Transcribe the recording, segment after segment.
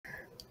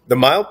The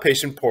MYLE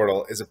Patient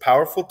Portal is a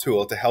powerful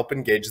tool to help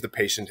engage the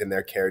patient in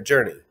their care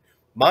journey.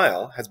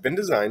 MYLE has been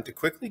designed to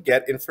quickly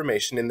get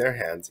information in their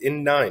hands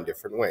in 9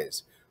 different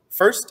ways.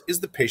 First is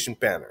the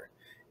patient banner.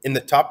 In the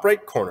top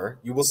right corner,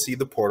 you will see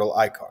the portal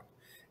icon.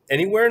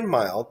 Anywhere in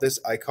MYLE, this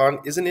icon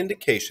is an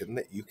indication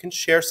that you can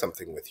share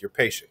something with your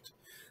patient.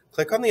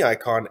 Click on the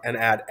icon and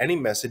add any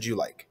message you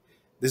like.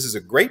 This is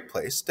a great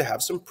place to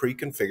have some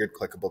pre-configured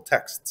clickable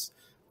texts.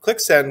 Click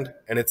send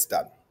and it's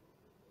done.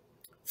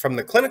 From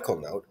the clinical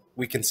note,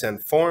 we can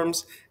send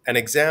forms and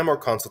exam or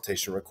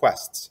consultation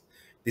requests.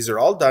 These are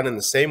all done in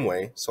the same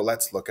way, so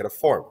let's look at a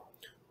form.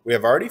 We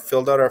have already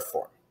filled out our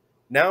form.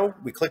 Now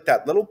we click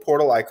that little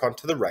portal icon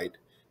to the right,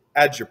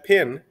 add your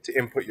PIN to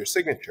input your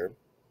signature,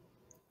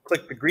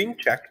 click the green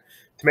check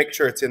to make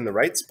sure it's in the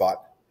right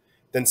spot,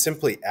 then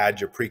simply add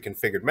your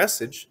pre-configured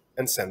message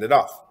and send it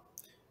off.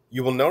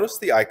 You will notice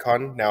the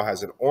icon now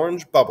has an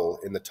orange bubble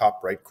in the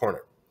top right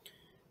corner.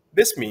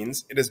 This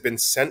means it has been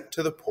sent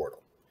to the portal.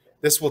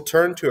 This will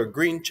turn to a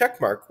green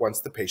check mark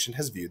once the patient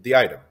has viewed the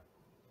item.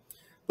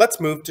 Let's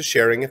move to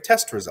sharing a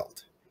test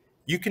result.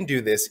 You can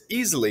do this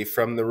easily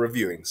from the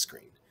reviewing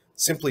screen.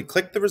 Simply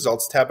click the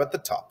results tab at the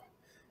top.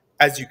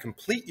 As you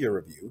complete your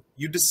review,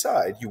 you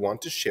decide you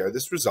want to share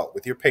this result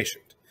with your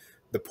patient.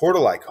 The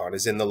portal icon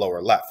is in the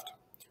lower left.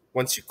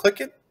 Once you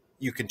click it,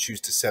 you can choose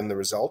to send the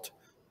result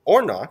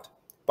or not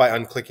by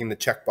unclicking the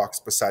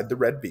checkbox beside the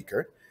red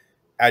beaker,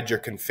 add your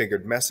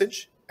configured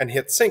message, and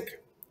hit sync.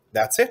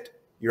 That's it.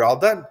 You're all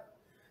done.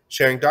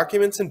 Sharing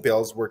documents and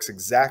bills works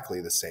exactly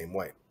the same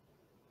way.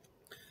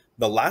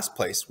 The last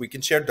place we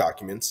can share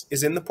documents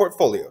is in the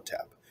Portfolio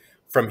tab.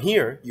 From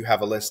here, you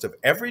have a list of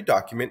every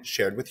document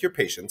shared with your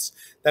patients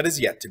that is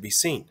yet to be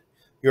seen.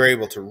 You're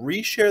able to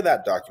reshare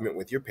that document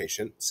with your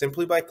patient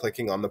simply by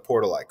clicking on the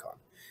portal icon.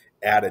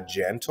 Add a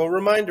gentle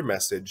reminder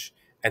message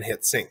and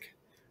hit sync.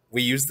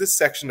 We use this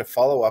section to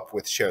follow up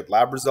with shared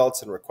lab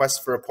results and requests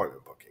for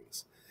appointment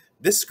bookings.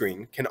 This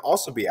screen can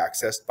also be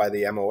accessed by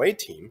the MOA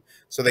team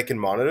so they can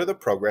monitor the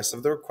progress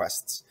of the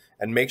requests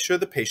and make sure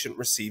the patient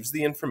receives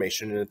the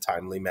information in a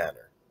timely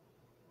manner.